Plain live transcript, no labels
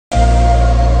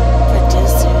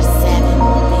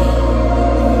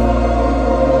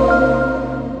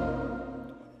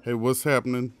Hey, what's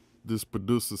happening? This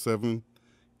Producer 7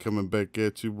 coming back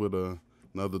at you with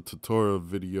another tutorial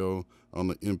video on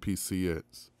the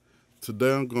MPCX.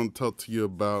 Today I'm going to talk to you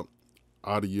about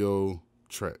audio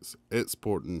tracks,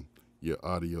 exporting your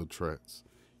audio tracks.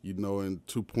 You know, in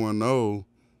 2.0,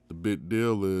 the big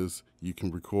deal is you can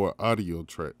record audio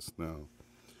tracks now.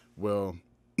 Well,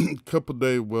 a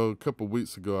couple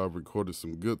weeks ago, I recorded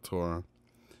some guitar,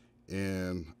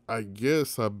 and I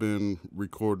guess I've been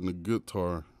recording the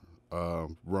guitar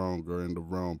wrong or in the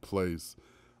wrong place.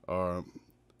 I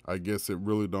guess it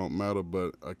really don't matter,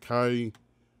 but Akai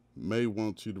may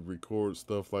want you to record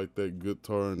stuff like that,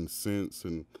 guitar and synths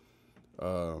and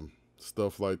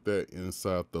stuff like that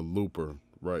inside the looper.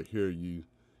 Right here, you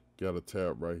got a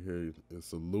tab right here.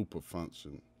 It's a looper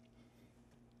function.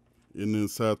 And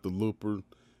inside the looper,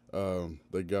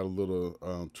 they got a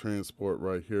little transport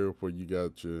right here where you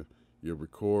got your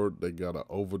record. They got an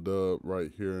overdub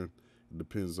right here. It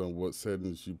depends on what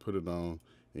settings you put it on,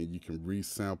 and you can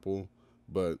resample.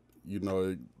 But you know,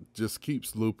 it just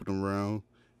keeps looping around,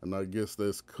 and I guess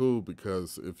that's cool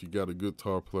because if you got a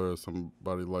guitar player,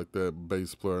 somebody like that,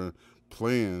 bass player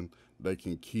playing, they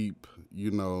can keep,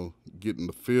 you know, getting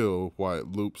the feel while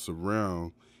it loops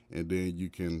around, and then you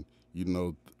can, you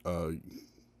know,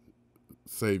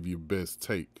 save your best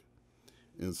take.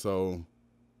 And so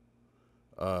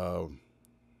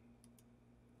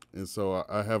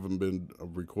I haven't been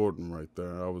recording right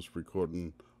there. I was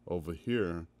recording over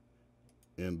here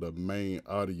in the main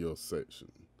audio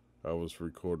section. I was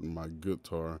recording my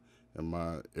guitar and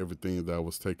my everything that I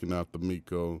was taking out the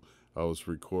Miko. I was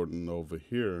recording over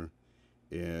here.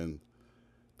 And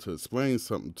to explain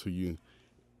something to you,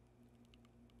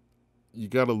 you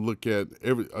got to look at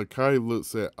Akai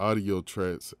looks at audio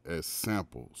tracks as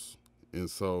samples. And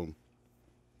so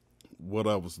what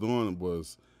I was doing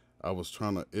was I was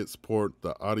trying to export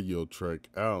the audio track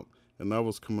out, and I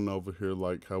was coming over here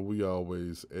like how we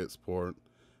always export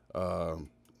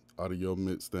audio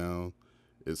mix down,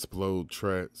 explode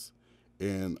tracks,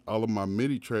 and all of my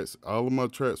MIDI tracks, all of my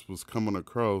tracks was coming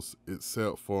across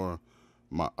except for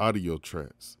my audio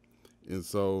tracks. And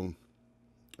so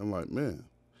I'm like, man,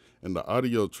 and the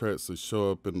audio tracks would show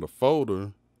up in the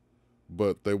folder,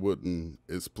 but they wouldn't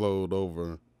explode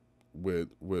over with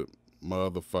my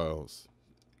other files.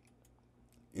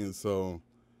 And so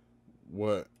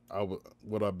what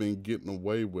I've been getting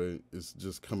away with is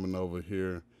just coming over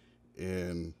here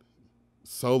and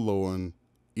soloing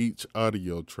each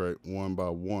audio track one by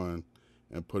one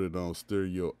and put it on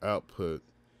stereo output,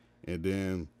 and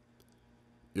then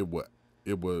it would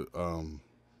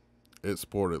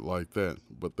export it like that.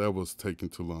 But that was taking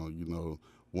too long, you know,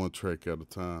 one track at a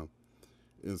time.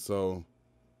 And so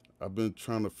I've been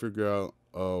trying to figure out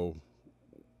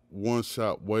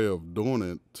one-shot way of doing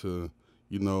it to,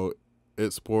 you know,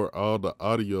 export all the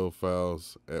audio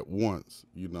files at once,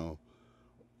 you know,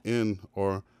 in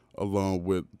or along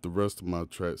with the rest of my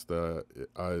tracks that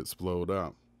I explode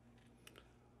out.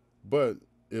 But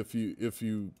if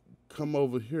you come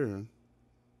over here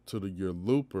to your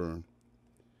looper,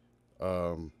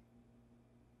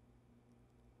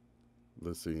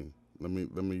 let's see, let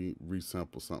me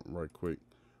resample something right quick,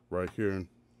 right here.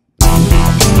 So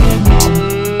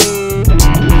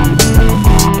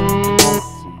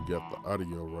you got the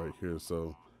audio right here,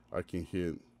 so I can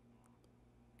hit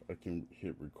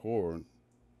record.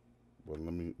 Well,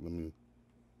 let me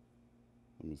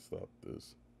stop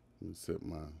this. Let me set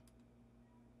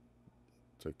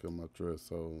check out my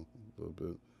threshold a little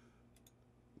bit.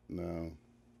 Now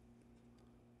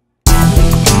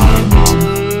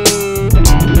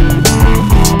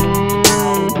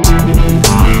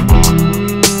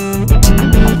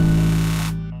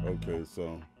okay,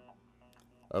 so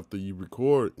after you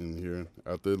record in here,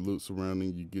 after it loops around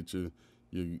and you get your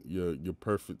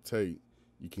perfect take,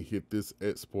 you can hit this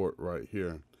export right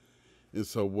here. And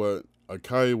so what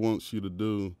Akai wants you to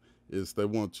do is they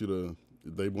want you to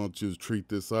treat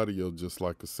this audio just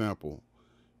like a sample.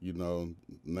 You know,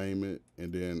 name it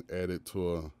and then add it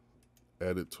to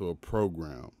a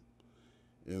program.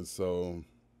 And so,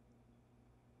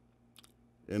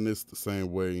 and it's the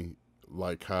same way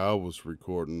like how I was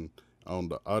recording on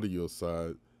the audio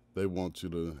side. They want you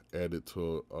to add it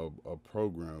to a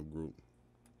program group.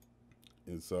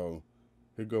 And so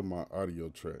here go my audio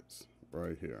tracks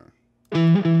right here.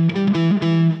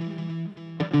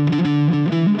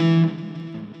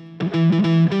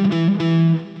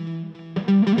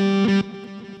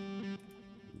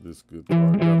 This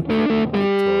guitar, got a couple of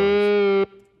guitars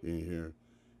in here.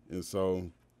 And so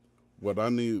what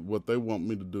they want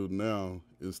me to do now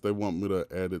is they want me to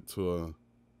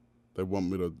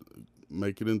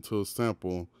make it into a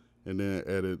sample and then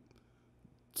add it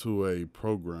to a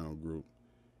program group.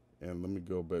 And let me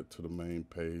go back to the main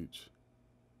page.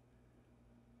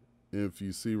 And if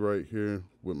you see right here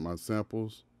with my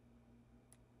samples,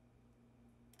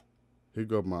 here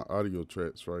go my audio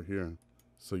tracks right here.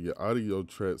 So your audio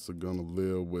tracks are gonna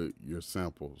live with your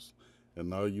samples.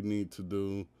 And all you need to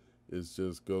do is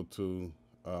just go to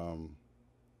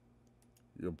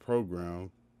your program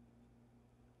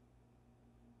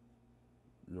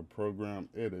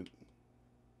edit.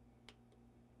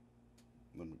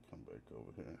 Let me come back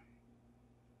over here.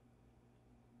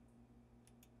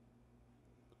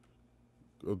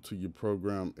 Go to your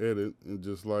program edit, and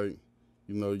just like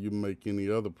you make any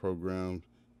other program,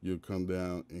 you'll come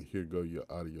down and here go your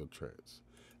audio tracks.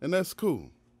 And that's cool.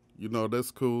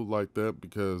 That's cool like that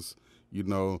because in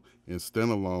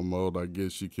standalone mode, I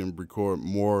guess you can record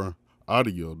more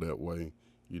audio that way.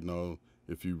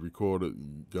 If you record it,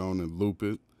 you go on and loop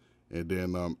it, and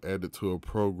then add it to a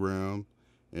program,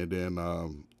 and then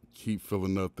keep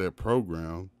filling up that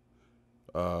program,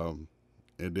 and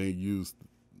then use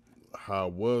how I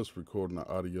was recording the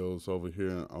audios over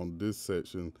here on this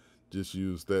section. Just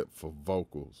use that for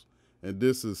vocals. And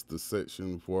this is the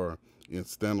section where in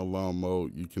standalone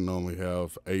mode you can only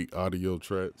have 8 audio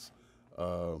tracks.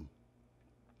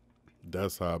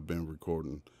 That's how I've been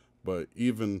recording. But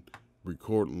even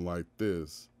recording like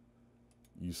this,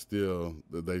 they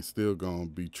still gonna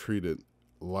be treated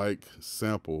like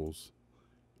samples,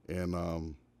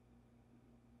 and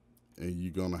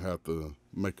you're gonna have to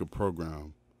make a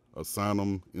program, assign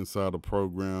them inside a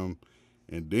program,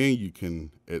 and then you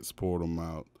can export them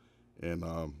out, and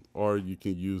or you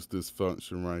can use this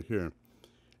function right here.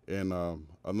 And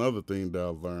another thing that I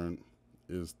learned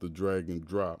is the drag and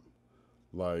drop.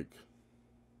 Like,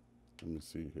 let me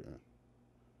see here.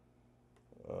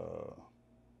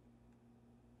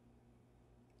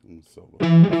 Let me solo.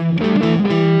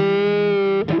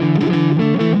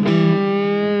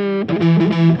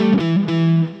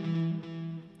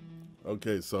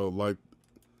 Okay, so like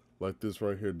this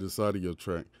right here, this audio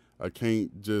track, I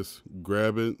can't just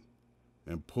grab it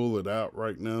and pull it out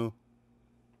right now.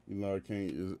 I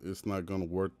can't. It's not gonna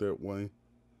work that way.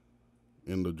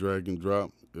 In the drag and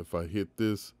drop, if I hit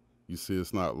this, you see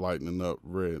it's not lighting up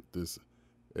red. This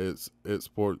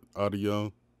export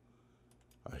audio.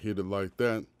 I hit it like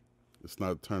that, it's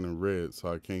not turning red,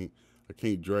 so I can't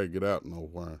drag it out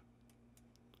nowhere.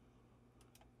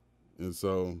 And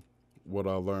so what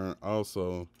I learned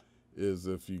also is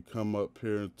if you come up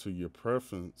here to your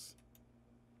preference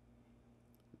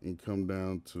and come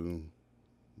down to,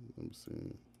 let me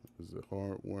see, is it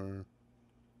hardware?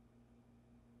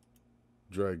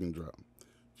 Drag and drop.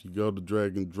 If you go to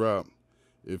drag and drop,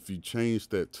 if you change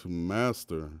that to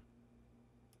master,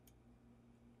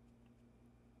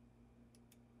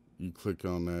 you click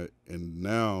on that, and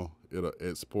now it'll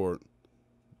export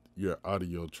your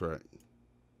audio track.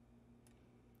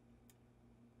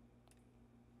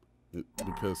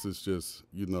 Because it's just,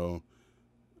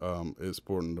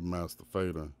 exporting the master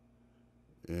fader.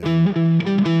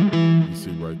 And you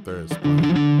see right there it's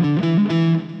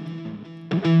playing.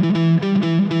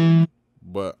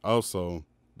 But also,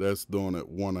 that's doing it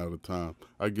one at a time.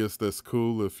 I guess that's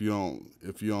cool if you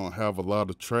don't have a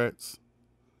lot of tracks,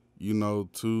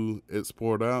 to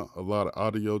export out, a lot of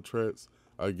audio tracks.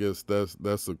 I guess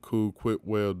that's a cool, quick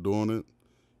way of doing it,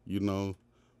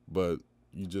 But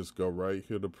you just go right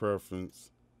here to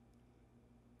preference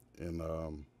and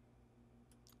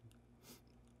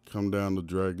come down to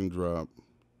drag and drop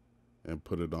and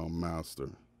put it on master,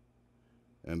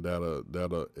 and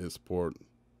that'll export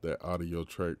that audio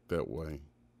track that way.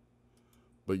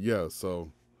 But yeah,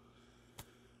 so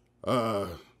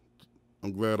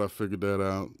I'm glad I figured that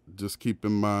out. Just keep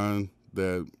in mind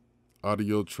that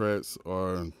audio tracks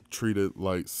are treated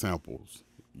like samples,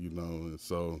 and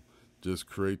so just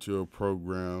create your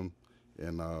program,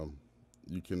 and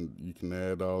you can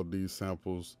add all these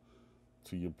samples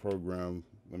to your program.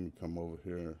 Let me come over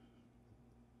here.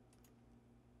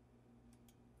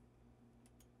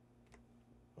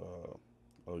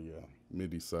 Oh yeah,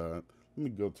 MIDI side. Let me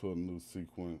go to a new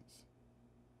sequence.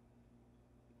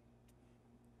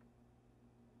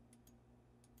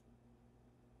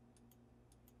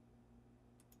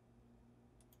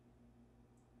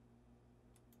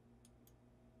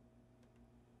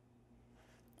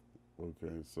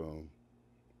 Okay, so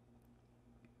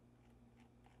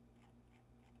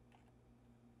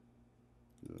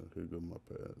yeah, here go my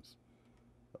pads.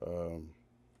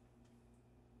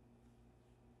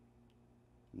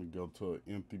 Let me go to an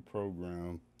empty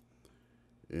program,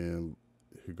 and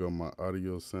here go my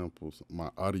audio samples, my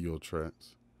audio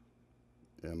tracks,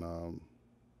 and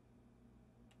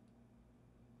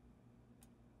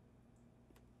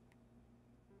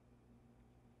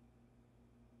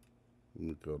Let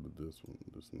me go to this one,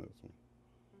 this next one.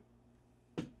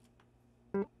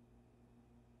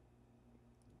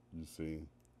 You see,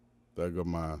 there go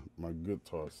my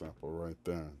guitar sample right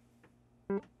there.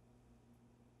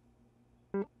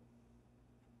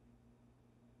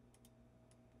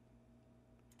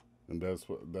 And that's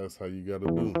how you gotta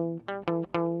do.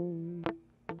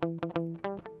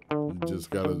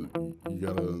 You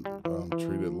gotta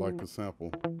treat it like a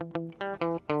sample.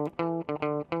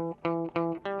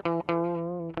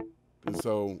 And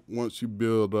so once you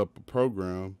build up a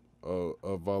program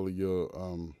of all of your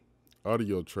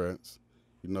audio tracks,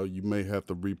 you know, you may have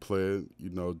to replay it.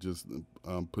 You know, just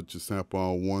put your sample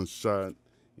on one shot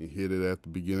and hit it at the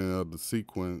beginning of the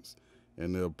sequence,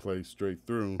 and it'll play straight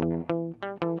through,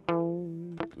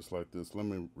 just like this. Let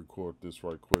me record this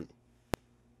right quick.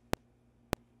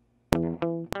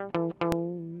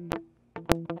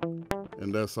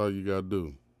 And that's all you gotta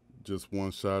do. Just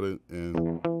one shot it,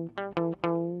 and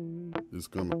it's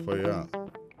gonna play out.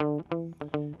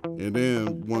 And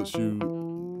then once you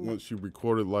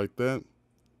record it like that,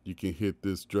 you can hit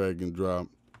this drag and drop,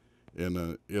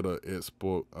 and it'll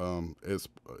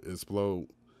explode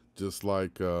just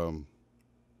like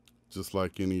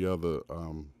any other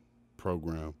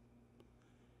program.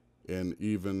 And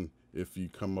even if you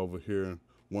come over here,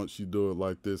 once you do it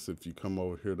like this, if you come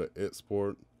over here to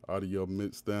export audio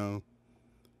mix down,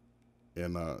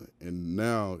 and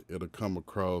now it'll come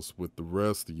across with the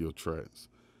rest of your tracks.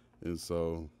 And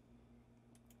so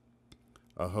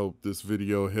I hope this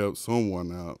video helps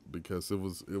someone out, because it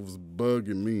was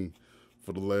bugging me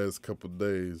for the last couple of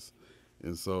days.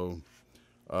 And so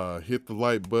hit the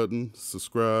like button,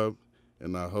 subscribe,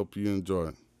 and I hope you enjoy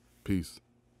it. Peace.